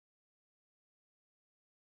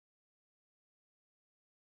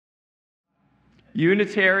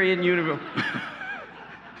Unitarian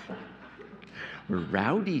We're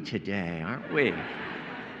rowdy today, aren't we?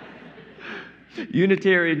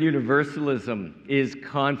 Unitarian Universalism is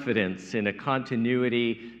confidence in a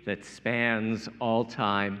continuity that spans all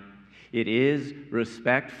time. It is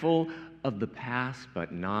respectful of the past,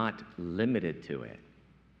 but not limited to it.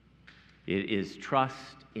 It is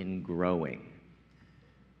trust in growing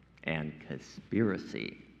and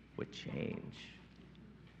conspiracy with change.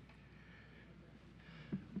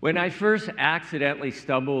 When I first accidentally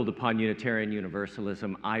stumbled upon Unitarian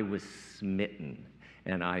Universalism, I was smitten,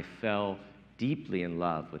 and I fell deeply in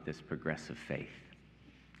love with this progressive faith.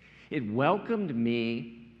 It welcomed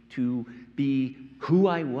me to be who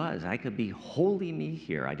I was. I could be wholly me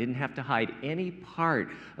here. I didn't have to hide any part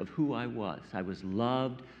of who I was. I was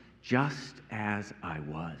loved just as I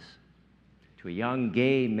was. To a young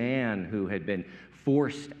gay man who had been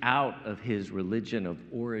forced out of his religion of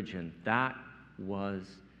origin, that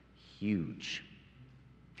was huge.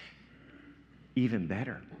 Even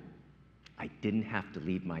better, I didn't have to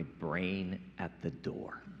leave my brain at the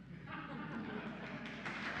door.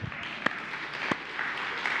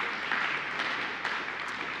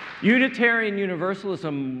 Unitarian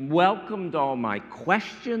Universalism welcomed all my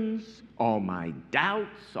questions, all my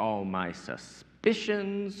doubts, all my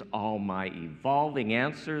suspicions, all my evolving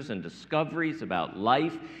answers and discoveries about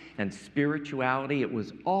life and spirituality. It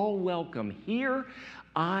was all welcome. Here,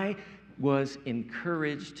 I was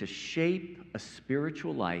encouraged to shape a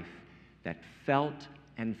spiritual life that felt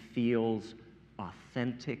and feels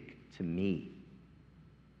authentic to me,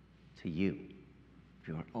 to you,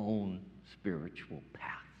 your own spiritual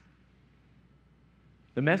path.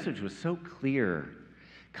 The message was so clear.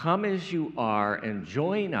 Come as you are and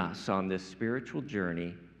join us on this spiritual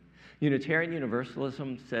journey. Unitarian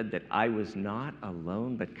Universalism said that I was not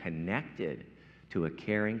alone, but connected to a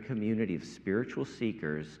caring community of spiritual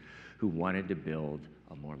seekers who wanted to build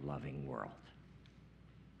a more loving world.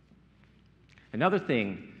 Another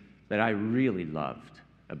thing that I really loved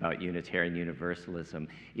about Unitarian Universalism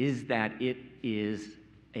is that it is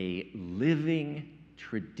a living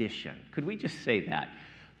tradition. Could we just say that?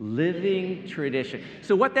 Living tradition.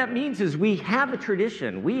 So what that means is we have a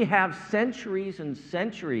tradition. We have centuries and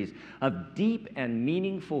centuries of deep and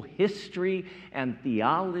meaningful history and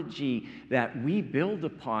theology that we build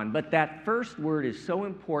upon. But that first word is so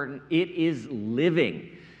important. It is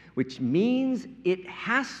living, which means it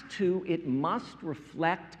must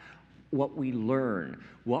reflect what we learn,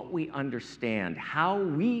 what we understand, how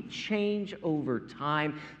we change over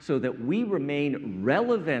time so that we remain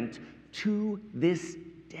relevant to this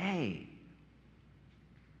day.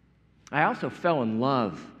 I also fell in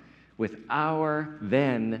love with our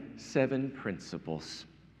then 7 principles.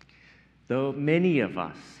 Though many of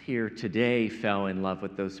us here today fell in love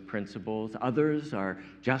with those principles, others are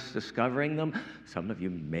just discovering them. Some of you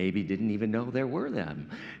maybe didn't even know there were them,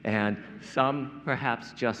 and some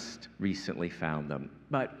perhaps just recently found them.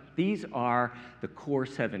 But these are the core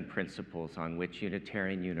 7 principles on which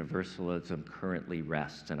Unitarian Universalism currently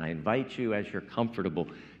rests, and I invite you, as you're comfortable,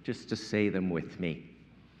 just to say them with me.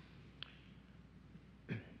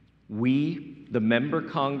 We, the member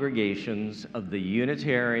congregations of the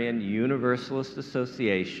Unitarian Universalist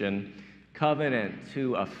Association, covenant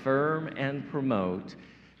to affirm and promote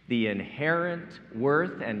the inherent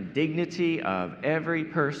worth and dignity of every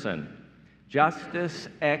person, justice,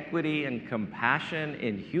 equity, and compassion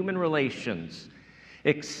in human relations,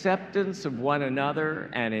 acceptance of one another,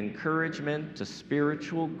 and encouragement to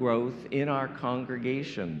spiritual growth in our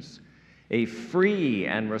congregations, a free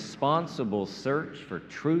and responsible search for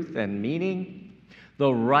truth and meaning,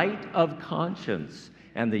 the right of conscience,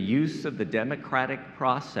 and the use of the democratic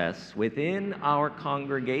process within our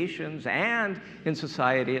congregations and in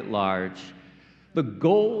society at large, the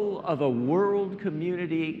goal of a world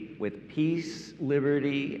community with peace,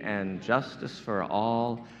 liberty, and justice for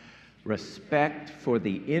all, respect for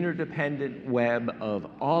the interdependent web of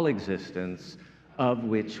all existence of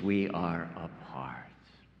which we are a part.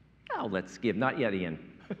 Now let's give, not yet, Ian,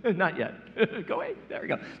 not yet. Go away, there we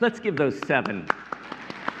go. Let's give those 7.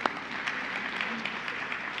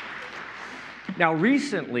 Now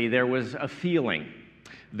recently there was a feeling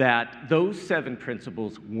that those 7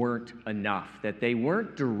 principles weren't enough, that they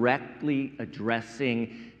weren't directly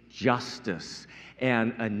addressing justice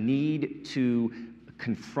and a need to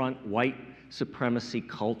confront white supremacy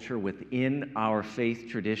culture within our faith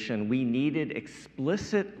tradition. We needed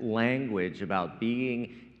explicit language about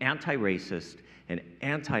being anti-racist and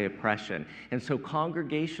anti-oppression. And so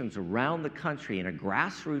congregations around the country, in a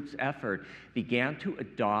grassroots effort, began to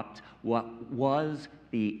adopt what was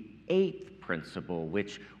the eighth principle,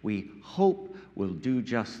 which we hope will do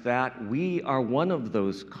just that. We are one of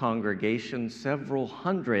those congregations, several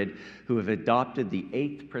hundred, who have adopted the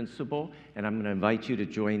eighth principle, and I'm going to invite you to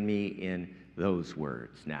join me in those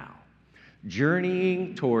words now.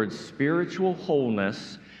 Journeying towards spiritual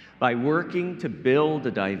wholeness by working to build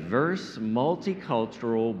a diverse,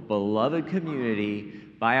 multicultural, beloved community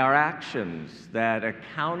by our actions that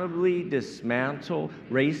accountably dismantle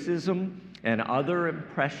racism and other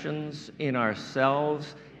impressions in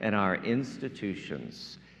ourselves and our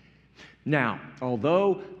institutions. Now,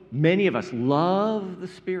 although many of us love the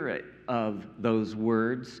spirit of those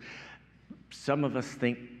words, some of us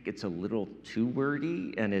think it's a little too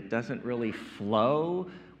wordy and it doesn't really flow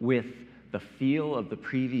with the feel of the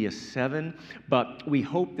previous 7, but we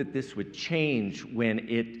hope that this would change when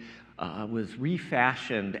it was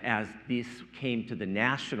refashioned as this came to the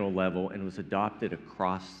national level and was adopted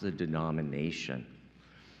across the denomination.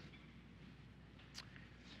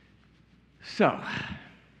 So,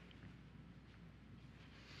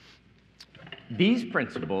 these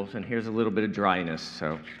principles, and here's a little bit of dryness,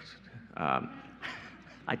 so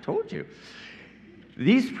I told you.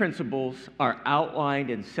 These principles are outlined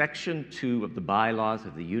in Section 2 of the bylaws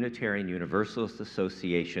of the Unitarian Universalist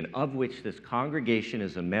Association, of which this congregation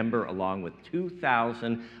is a member along with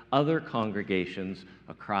 2,000 other congregations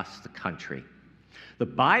across the country. The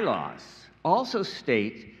bylaws also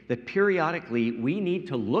state that periodically we need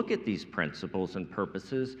to look at these principles and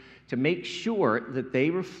purposes to make sure that they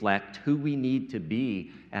reflect who we need to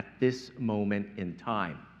be at this moment in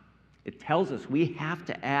time. It tells us we have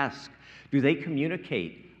to ask, do they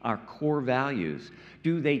communicate our core values?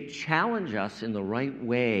 Do they challenge us in the right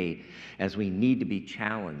way as we need to be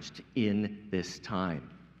challenged in this time?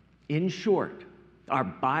 In short, our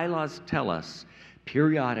bylaws tell us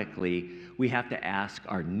periodically we have to ask,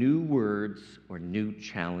 are new words or new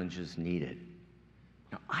challenges needed?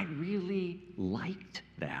 Now, I really liked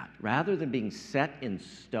that. Rather than being set in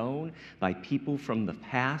stone by people from the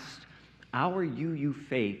past, our UU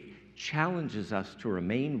faith challenges us to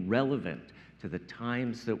remain relevant to the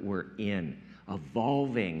times that we're in,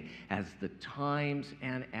 evolving as the times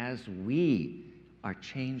and as we are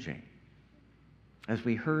changing. As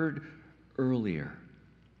we heard earlier,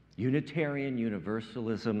 Unitarian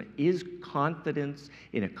Universalism is confidence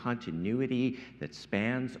in a continuity that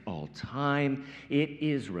spans all time. It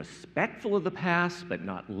is respectful of the past, but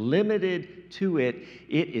not limited to it.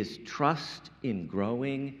 It is trust in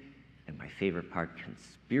growing, and my favorite part,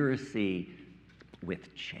 conspiracy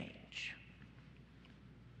with change.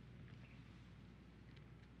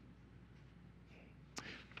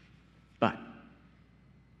 But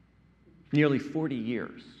nearly 40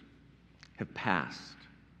 years have passed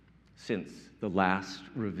since the last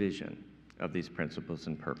revision of these principles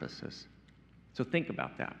and purposes. So think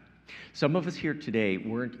about that. Some of us here today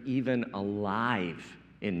weren't even alive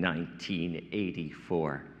in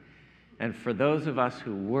 1984. And for those of us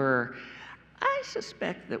who were, I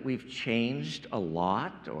suspect that we've changed a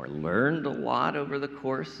lot or learned a lot over the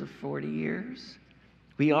course of 40 years.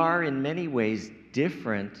 We are in many ways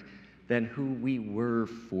different than who we were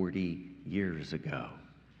 40 years ago.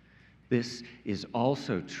 This is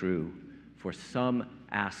also true for some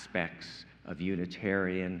aspects of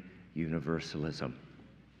Unitarian Universalism.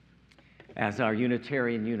 As our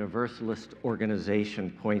Unitarian Universalist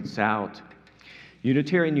organization points out,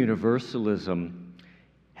 Unitarian Universalism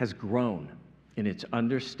has grown in its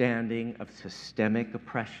understanding of systemic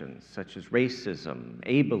oppressions such as racism,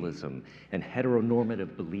 ableism, and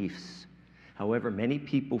heteronormative beliefs. However, many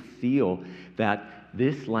people feel that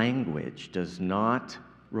this language does not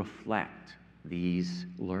reflect these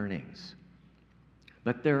learnings.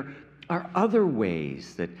 But there are other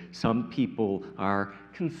ways that some people are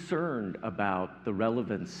concerned about the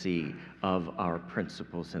relevancy of our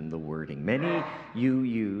principles and the wording. Many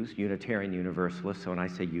UUs, Unitarian Universalists, so when I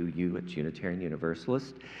say UU, it's Unitarian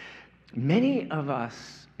Universalist, many of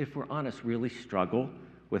us, if we're honest, really struggle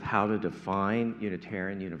with how to define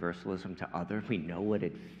Unitarian Universalism to others. We know what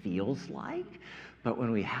it feels like, but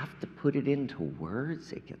when we have to put it into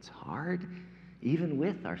words, it gets hard, even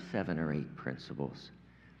with our 7 or 8 principles.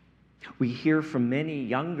 We hear from many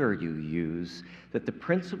younger UUs that the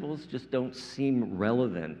principles just don't seem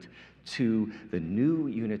relevant to the new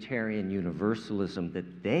Unitarian Universalism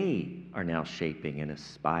that they are now shaping and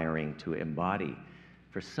aspiring to embody.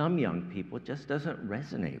 For some young people, it just doesn't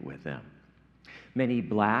resonate with them. Many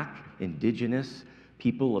Black, Indigenous,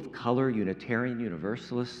 People of color, Unitarian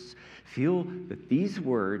Universalists, feel that these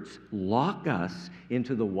words lock us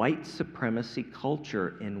into the white supremacy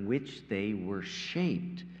culture in which they were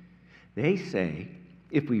shaped. They say,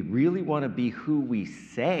 if we really want to be who we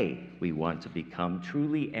say we want to become,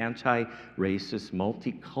 truly anti-racist,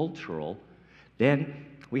 multicultural, then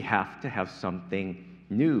we have to have something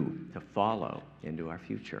new to follow into our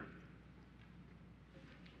future.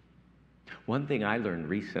 One thing I learned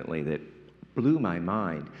recently that blew my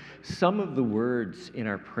mind, some of the words in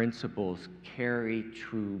our principles carry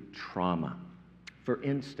true trauma. For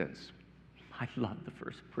instance, I love the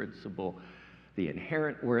first principle, the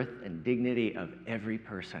inherent worth and dignity of every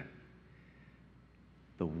person.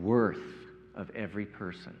 The worth of every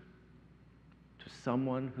person. To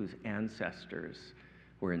someone whose ancestors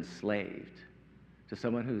were enslaved, to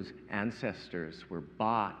someone whose ancestors were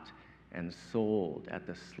bought and sold at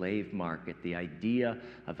the slave market, the idea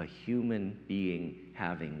of a human being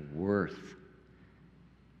having worth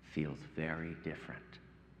feels very different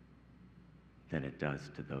than it does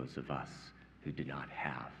to those of us who do not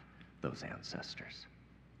have those ancestors.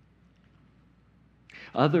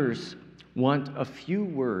 Others want a few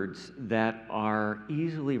words that are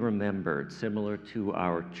easily remembered, similar to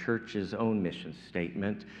our church's own mission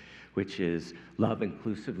statement, which is love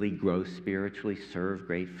inclusively, grow spiritually, serve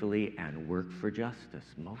gratefully, and work for justice.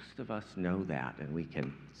 Most of us know that, and we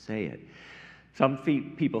can say it. Some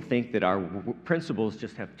people think that our principles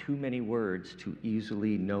just have too many words to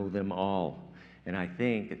easily know them all. And I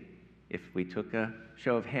think if we took a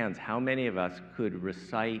show of hands, how many of us could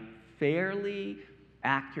recite fairly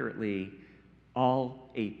accurately all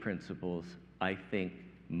 8 principles? I think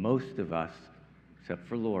most of us, except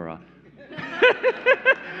for Laura,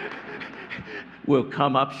 will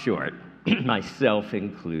come up short, myself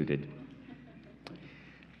included.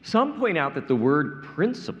 Some point out that the word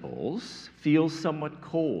principles feels somewhat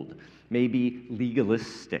cold, maybe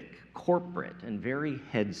legalistic, corporate, and very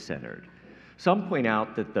head-centered. Some point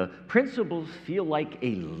out that the principles feel like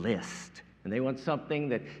a list, and they want something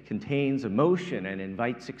that contains emotion and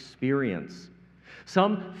invites experience.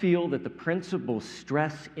 Some feel that the principles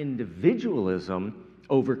stress individualism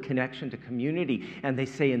over connection to community, and they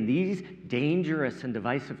say in these dangerous and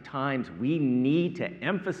divisive times, we need to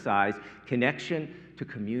emphasize connection to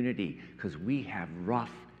community because we have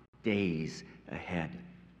rough days ahead.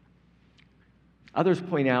 Others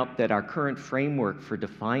point out that our current framework for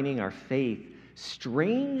defining our faith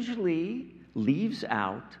strangely leaves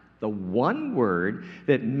out the one word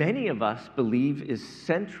that many of us believe is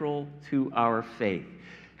central to our faith.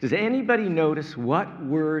 Does anybody notice what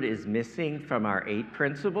word is missing from our 8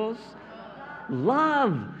 principles?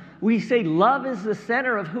 Love. We say love is the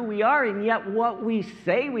center of who we are, and yet what we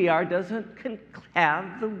say we are doesn't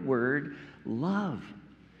have the word love.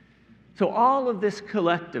 So all of this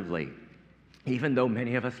collectively, even though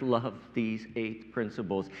many of us love these 8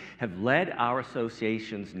 principles, have led our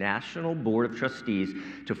association's National Board of Trustees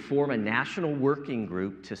to form a national working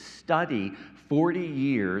group to study 40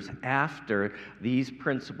 years after these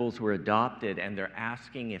principles were adopted, and they're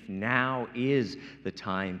asking if now is the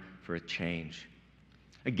time for a change.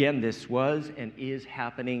 Again, this was and is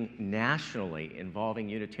happening nationally, involving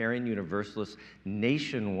Unitarian Universalists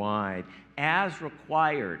nationwide, as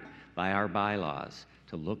required by our bylaws,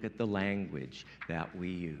 to look at the language that we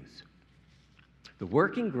use. The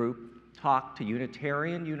working group talked to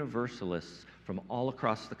Unitarian Universalists from all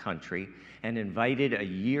across the country and invited a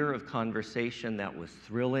year of conversation that was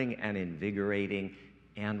thrilling and invigorating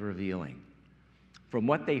and revealing. From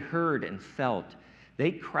what they heard and felt,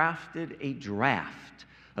 they crafted a draft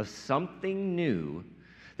of something new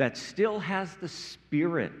that still has the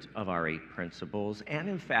spirit of our 8 principles, and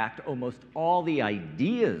in fact, almost all the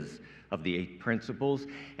ideas of the 8 principles,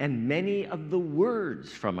 and many of the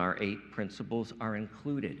words from our 8 principles are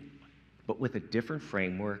included, but with a different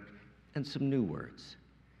framework and some new words.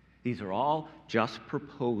 These are all just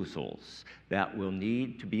proposals that will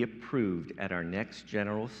need to be approved at our next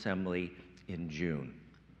General Assembly in June.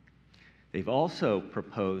 They've also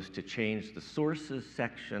proposed to change the sources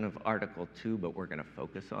section of Article 2, but we're going to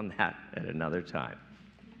focus on that at another time.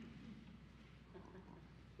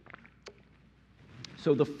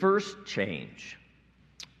 So the first change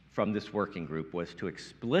from this working group was to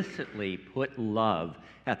explicitly put love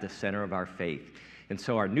at the center of our faith. And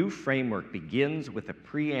so our new framework begins with a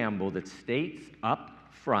preamble that states up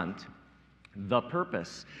front, the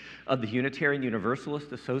purpose of the Unitarian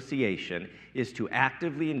Universalist Association is to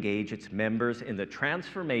actively engage its members in the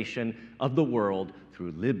transformation of the world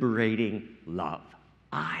through liberating love.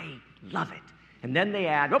 I love it. And then they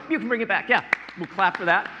add, oh, you can bring it back. Yeah, we'll clap for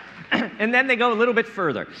that. And then they go a little bit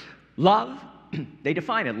further. Love they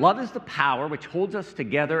define it. Love is the power which holds us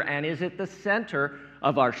together and is at the center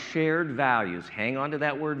of our shared values. Hang on to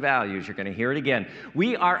that word values. You're going to hear it again.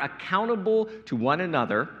 We are accountable to one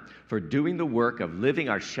another for doing the work of living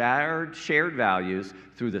our shared values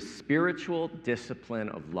through the spiritual discipline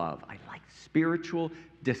of love. I like spiritual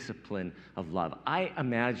discipline of love. I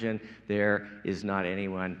imagine there is not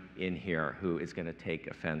anyone in here who is going to take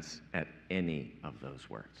offense at any of those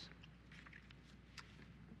words.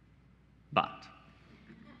 But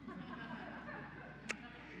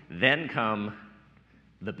then come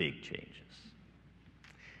the big changes.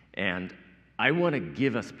 And I want to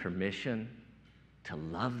give us permission to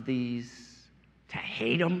love these, to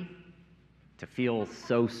hate them, to feel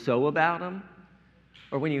so about them,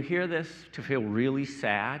 or when you hear this, to feel really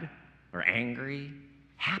sad or angry,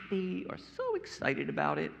 happy or so excited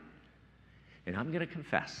about it. And I'm going to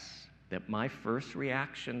confess that my first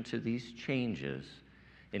reaction to these changes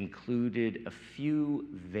included a few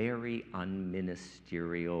very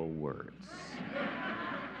unministerial words.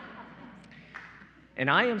 And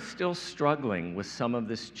I am still struggling with some of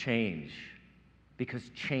this change, because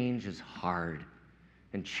change is hard.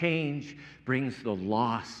 And change brings the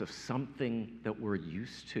loss of something that we're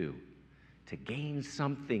used to. To gain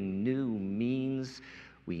something new means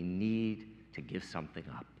we need to give something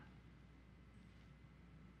up.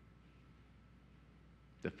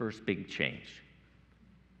 The first big change.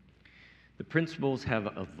 The principles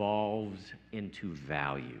have evolved into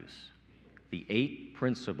values. The 8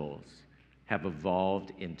 principles have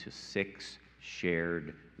evolved into 6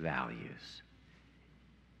 shared values.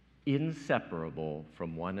 Inseparable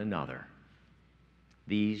from one another,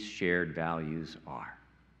 these shared values are.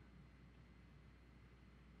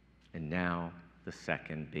 And now, the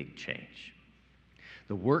second big change.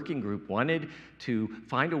 The working group wanted to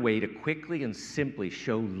find a way to quickly and simply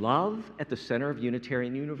show love at the center of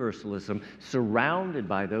Unitarian Universalism, surrounded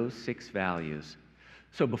by those 6 values.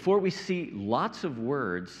 So before we see lots of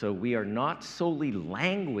words, so we are not solely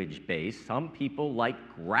language-based, some people like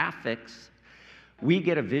graphics, we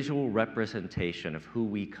get a visual representation of who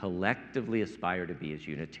we collectively aspire to be as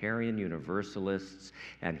Unitarian Universalists,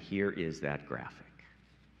 and here is that graphic.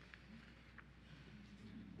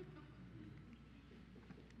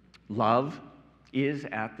 Love is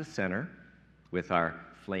at the center with our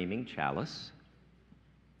flaming chalice,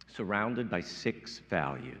 surrounded by 6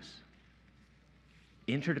 values: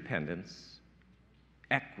 interdependence,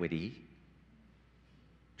 equity,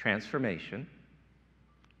 transformation,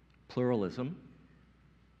 pluralism,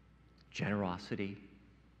 generosity,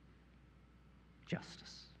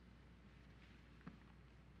 justice.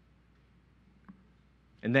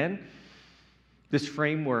 And then this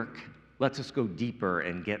framework lets us go deeper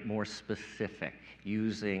and get more specific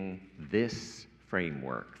using this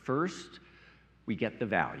framework. First, we get the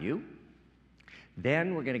value.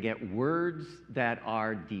 Then we're going to get words that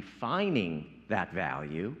are defining that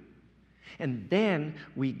value. And then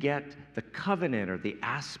we get the covenant or the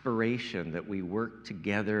aspiration that we work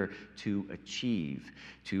together to achieve,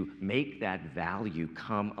 to make that value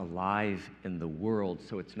come alive in the world.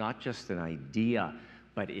 So it's not just an idea,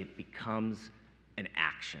 but it becomes an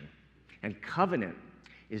action. And covenant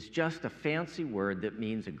is just a fancy word that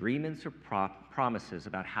means agreements or promises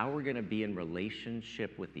about how we're going to be in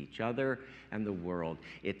relationship with each other and the world.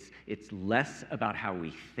 It's less about how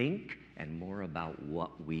we think and more about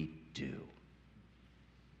what we do.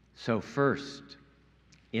 So first,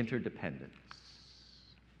 interdependence.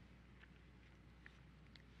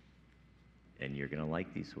 And you're going to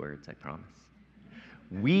like these words, I promise.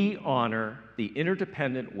 We honor the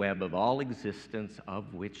interdependent web of all existence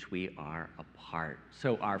of which we are a part.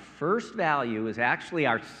 So our first value is actually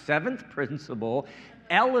our 7th principle,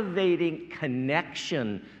 elevating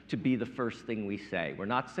connection to be the first thing we say. We're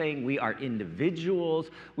not saying we are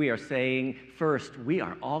individuals. We are saying, first, we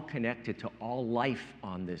are all connected to all life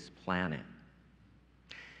on this planet.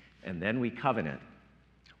 And then we covenant.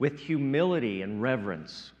 With humility and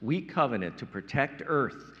reverence, we covenant to protect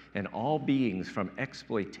Earth and all beings from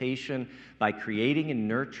exploitation by creating and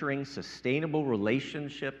nurturing sustainable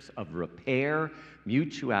relationships of repair,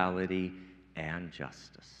 mutuality, and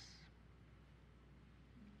justice.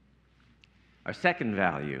 Our second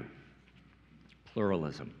value,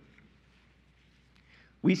 pluralism.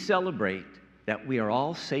 We celebrate that we are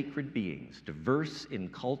all sacred beings, diverse in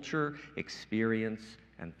culture, experience,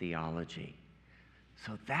 and theology.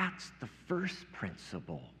 So that's the first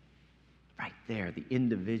principle. Right there, the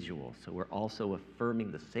individual. So we're also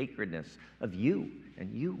affirming the sacredness of you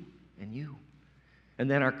and you and you. And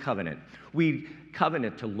then our covenant. We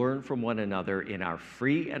covenant to learn from one another in our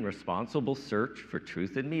free and responsible search for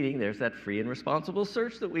truth and meaning. There's that free and responsible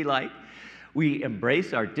search that we like. We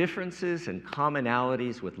embrace our differences and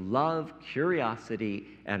commonalities with love, curiosity,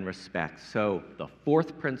 and respect. So the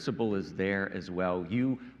fourth principle is there as well.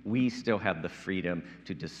 We still have the freedom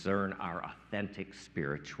to discern our authentic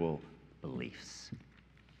spiritual beliefs.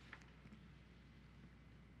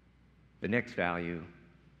 The next value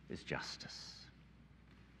is justice.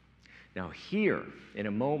 Now here, in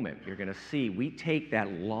a moment, you're going to see we take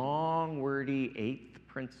that long, wordy eighth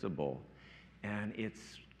principle, and it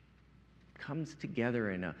comes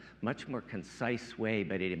together in a much more concise way,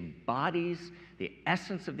 but it embodies the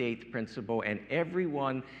essence of the eighth principle, and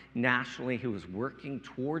everyone nationally who is working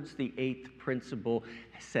towards the eighth principle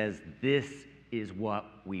says this is what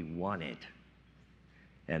we wanted.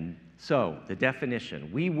 And so, the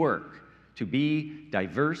definition, we work to be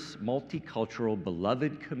diverse, multicultural,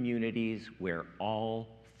 beloved communities where all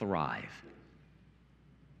thrive.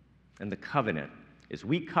 And the covenant is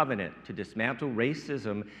we covenant to dismantle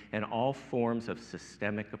racism and all forms of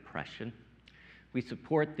systemic oppression. We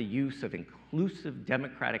support the use of inclusive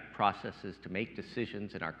democratic processes to make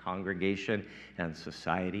decisions in our congregation and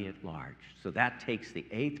society at large. So that takes the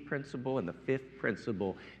eighth principle and the fifth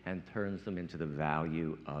principle and turns them into the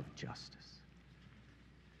value of justice.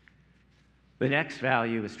 The next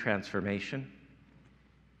value is transformation,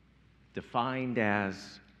 defined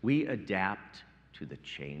as we adapt to the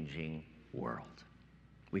changing world.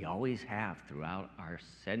 We always have throughout our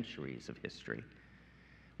centuries of history.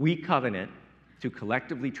 We covenant to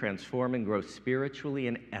collectively transform and grow spiritually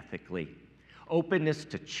and ethically. Openness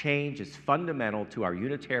to change is fundamental to our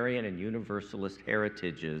Unitarian and Universalist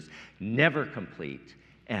heritages, never complete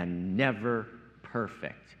and never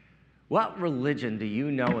perfect. What religion do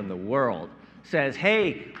you know in the world says,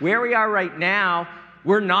 hey, where we are right now,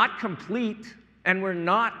 we're not complete and we're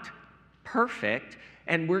not perfect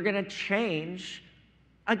and we're going to change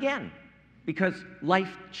again because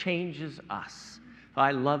life changes us.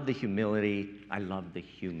 I love the humility. I love the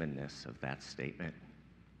humanness of that statement.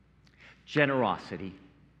 Generosity.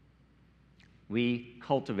 We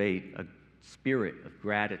cultivate a spirit of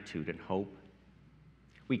gratitude and hope.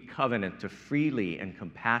 We covenant to freely and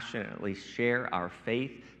compassionately share our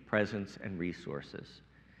faith, presence, and resources.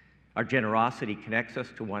 Our generosity connects us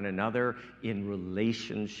to one another in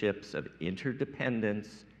relationships of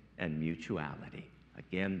interdependence and mutuality.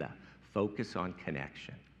 Again, the focus on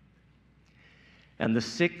connection. And the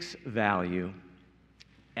sixth value,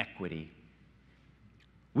 equity.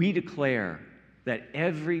 We declare that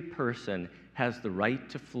every person has the right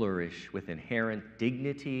to flourish with inherent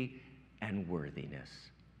dignity and worthiness.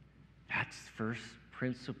 That's first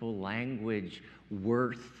principle language.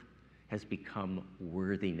 Worth has become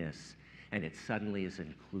worthiness, and it suddenly is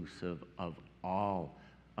inclusive of all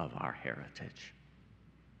of our heritage.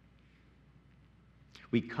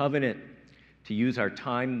 We covenant to use our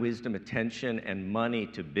time, wisdom, attention, and money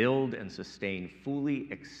to build and sustain fully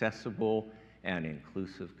accessible and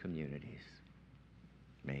inclusive communities.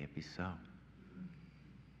 May it be so.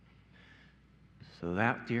 So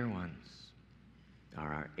that, dear ones,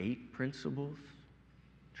 are our 8 principles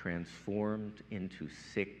transformed into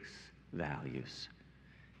 6 values: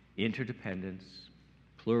 interdependence,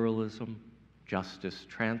 pluralism, justice,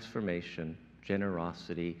 transformation,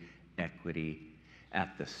 generosity, equity,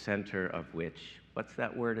 at the center of which, what's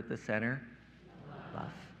that word at the center? Love.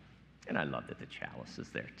 And I love that the chalice is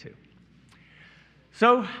there too.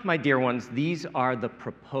 So, my dear ones, these are the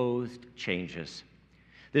proposed changes.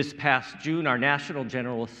 This past June, our National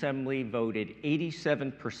General Assembly voted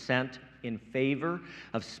 87% in favor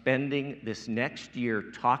of spending this next year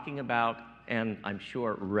talking about, and I'm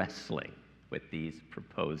sure wrestling with these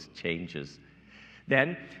proposed changes.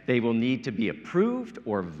 Then they will need to be approved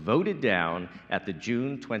or voted down at the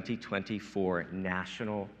June 2024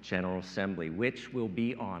 National General Assembly, which will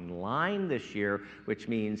be online this year, which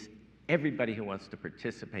means everybody who wants to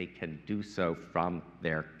participate can do so from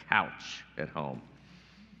their couch at home.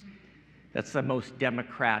 That's the most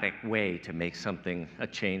democratic way to make a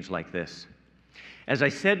change like this. As I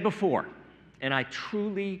said before, and I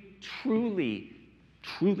truly, truly,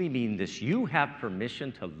 truly mean this, you have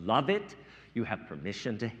permission to love it. You have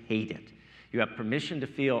permission to hate it. You have permission to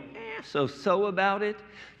feel so-so about it,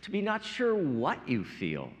 to be not sure what you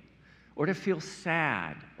feel, or to feel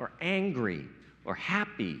sad, or angry, or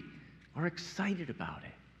happy, or excited about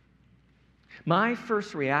it. My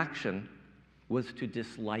first reaction was to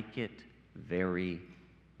dislike it very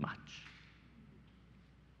much.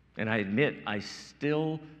 And I admit, I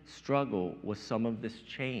still struggle with some of this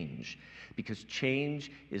change, because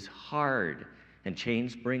change is hard, and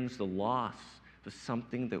change brings the loss of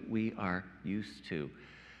something that we are used to.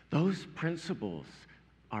 Those principles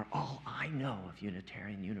are all I know of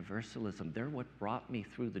Unitarian Universalism. They're what brought me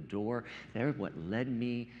through the door. They're what led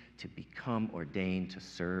me to become ordained to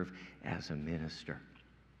serve as a minister.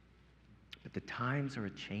 But the times are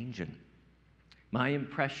a-changin'. My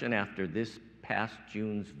impression after this past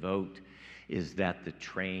June's vote is that the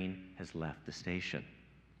train has left the station.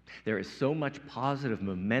 There is so much positive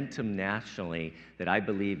momentum nationally that I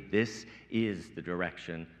believe this is the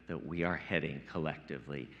direction that we are heading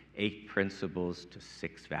collectively. 8 principles to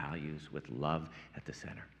 6 values with love at the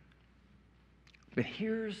center. But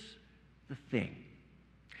here's the thing,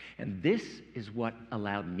 and this is what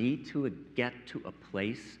allowed me to get to a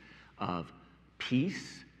place of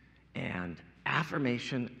peace and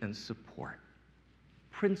affirmation and support.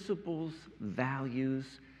 Principles,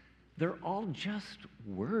 values, they're all just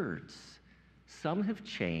words. Some have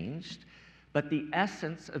changed, but the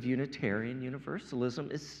essence of Unitarian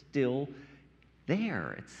Universalism is still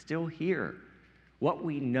there. It's still here. What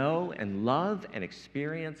we know and love and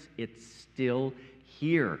experience, it's still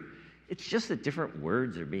here. It's just that different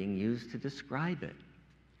words are being used to describe it.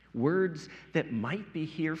 Words that might be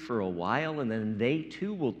here for a while, and then they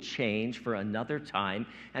too will change for another time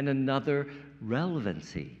and another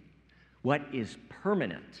relevancy. What is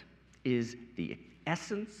permanent is the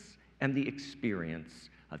essence and the experience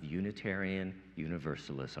of Unitarian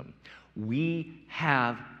Universalism. We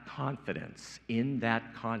have confidence in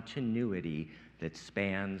that continuity that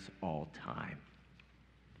spans all time.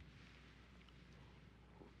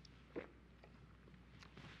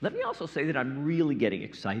 Let me also say that I'm really getting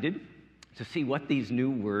excited to see what these new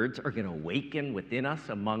words are going to awaken within us,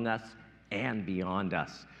 among us, and beyond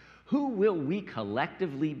us. Who will we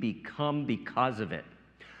collectively become because of it?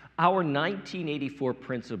 Our 1984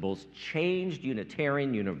 principles changed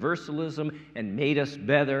Unitarian Universalism and made us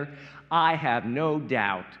better. I have no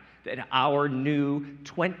doubt that our new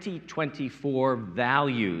 2024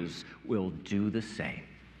 values will do the same.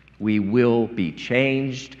 We will be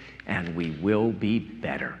changed and we will be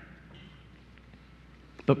better.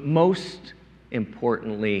 But most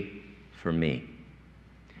importantly for me,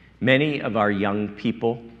 many of our young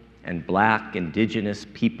people and Black, Indigenous,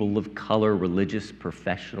 people of color, religious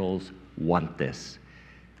professionals want this.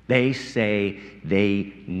 They say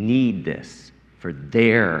they need this for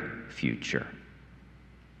their future.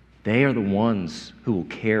 They are the ones who will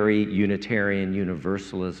carry Unitarian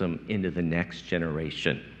Universalism into the next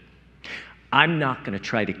generation. I'm not going to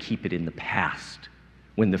try to keep it in the past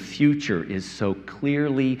when the future is so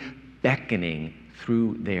clearly beckoning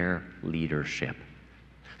through their leadership.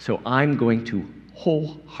 So I'm going to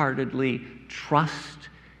wholeheartedly trust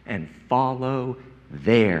and follow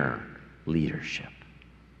their leadership.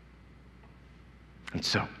 And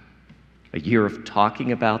so, a year of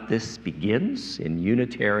talking about this begins in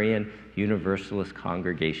Unitarian Universalist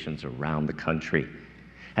congregations around the country.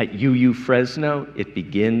 At UU Fresno, it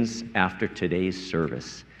begins after today's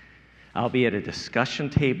service. I'll be at a discussion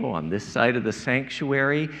table on this side of the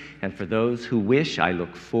sanctuary, and for those who wish, I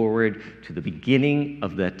look forward to the beginning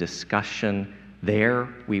of that discussion there.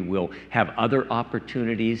 We will have other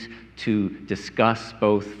opportunities to discuss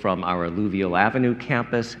both from our Alluvial Avenue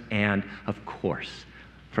campus and, of course,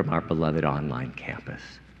 from our beloved online campus.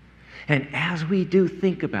 And as we do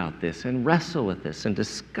think about this and wrestle with this and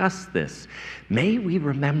discuss this, may we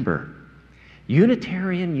remember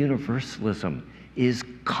Unitarian Universalism is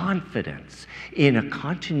confidence in a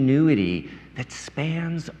continuity that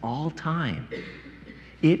spans all time.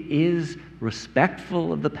 It is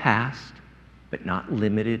respectful of the past, but not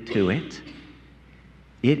limited to it.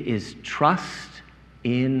 It is trust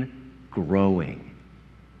in growing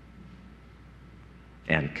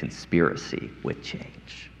and conspiracy with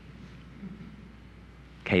change.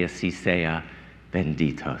 Que así sea,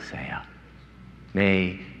 bendito sea.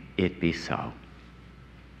 May it be so.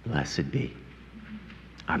 Blessed be.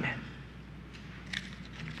 Amen.